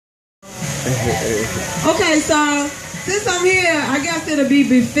Okay, so since I'm here, I guess it'll be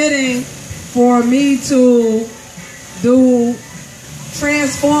befitting for me to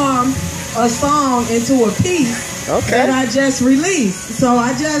transform a song into a piece that I just released. So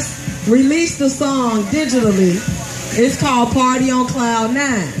I just released the song digitally. It's called Party on Cloud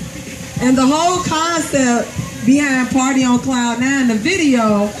 9. And the whole concept behind Party on Cloud 9, the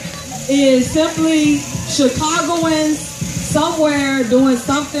video, is simply Chicagoans somewhere doing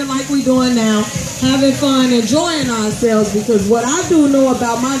something like we're doing now, having fun, enjoying ourselves, because what I do know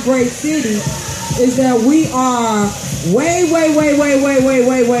about my great city is that we are way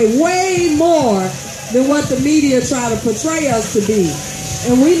more than what the media try to portray us to be.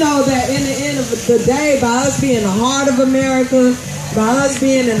 And we know that in the end of the day, by us being the heart of America, by us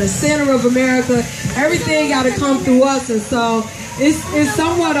being in the center of America, everything got to come through us. And so it's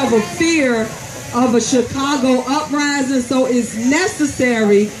somewhat of a fear of a Chicago uprising. So it's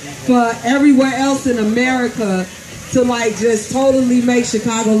necessary for everywhere else in America to like just totally make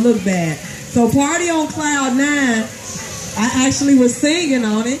Chicago look bad. So Party on Cloud 9, I actually was singing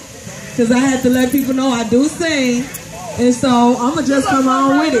on it because I had to let people know I do sing. And so I'm going to just come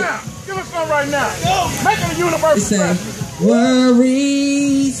on with it. Give us some right now. Make it a universal classic.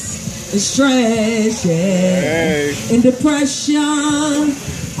 Worries and stress, and depression,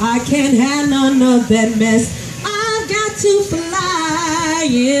 I can't have none of that mess. I've got to fly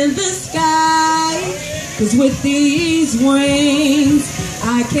in the sky, 'cause with these wings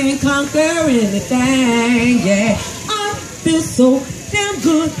I can conquer anything, I feel so damn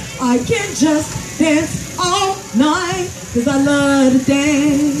good, I can just dance all night, 'cause I love to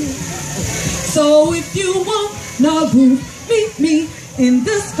dance. So if you want no groove, meet me in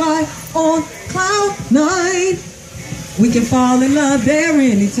the sky on cloud 9. We can fall in love there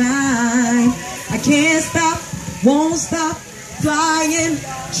anytime. I can't stop, won't stop, flying,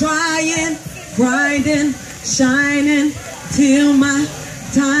 trying, grinding, shining till my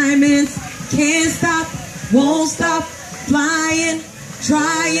time ends. Can't stop, won't stop, flying,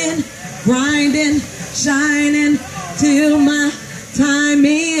 trying, grinding, shining till my time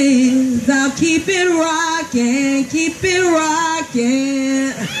ends. I'll keep it rocking, keep it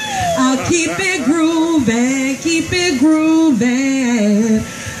rocking. I'll keep it grooving, keep it grooving.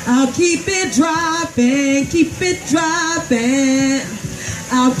 I'll keep it dropping, keep it dropping.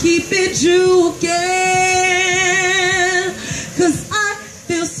 I'll keep it juking, 'cause I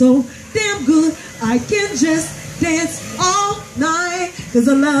feel so damn good, I can just dance all night, 'cause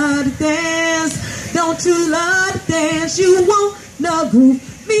I love to dance. Don't you love to dance? You won't no groove,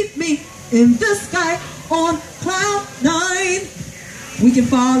 meet me in the sky on cloud 9. We can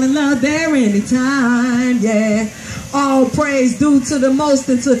fall in love there anytime, All praise due to the most,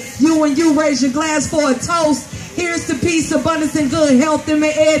 and to you, and you raise your glass for a toast. Here's to peace, abundance, and good health, and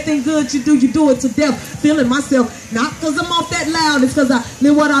may everything good you do it to death. Feeling myself, not because I'm off that loud, it's because I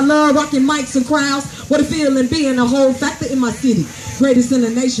live what I love, rocking mics and crowds. What a feeling being a whole factor in my city, greatest in the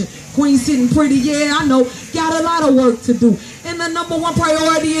nation. Queen sitting pretty, I know, got a lot of work to do. And the #1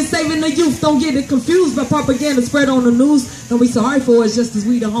 priority is saving the youth. Don't get it confused by propaganda spread on the news. Don't be sorry for us, just as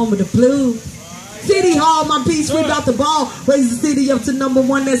we the home of the blues. City Hall, my piece, we got the ball. Raise the city up to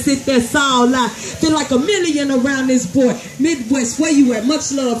 #1, that's it, that's all. I feel like a million around this board. Midwest, where you at?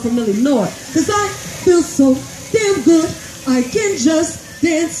 Much love from Illinois. 'Cause I feel so damn good, I can just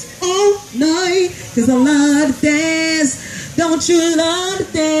dance all night, 'cause I love to dance. Don't you love to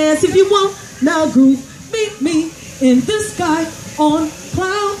dance? If you want no groove, meet me in the sky on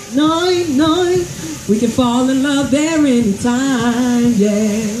cloud 9. We can fall in love there anytime,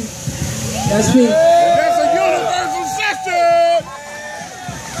 That's me.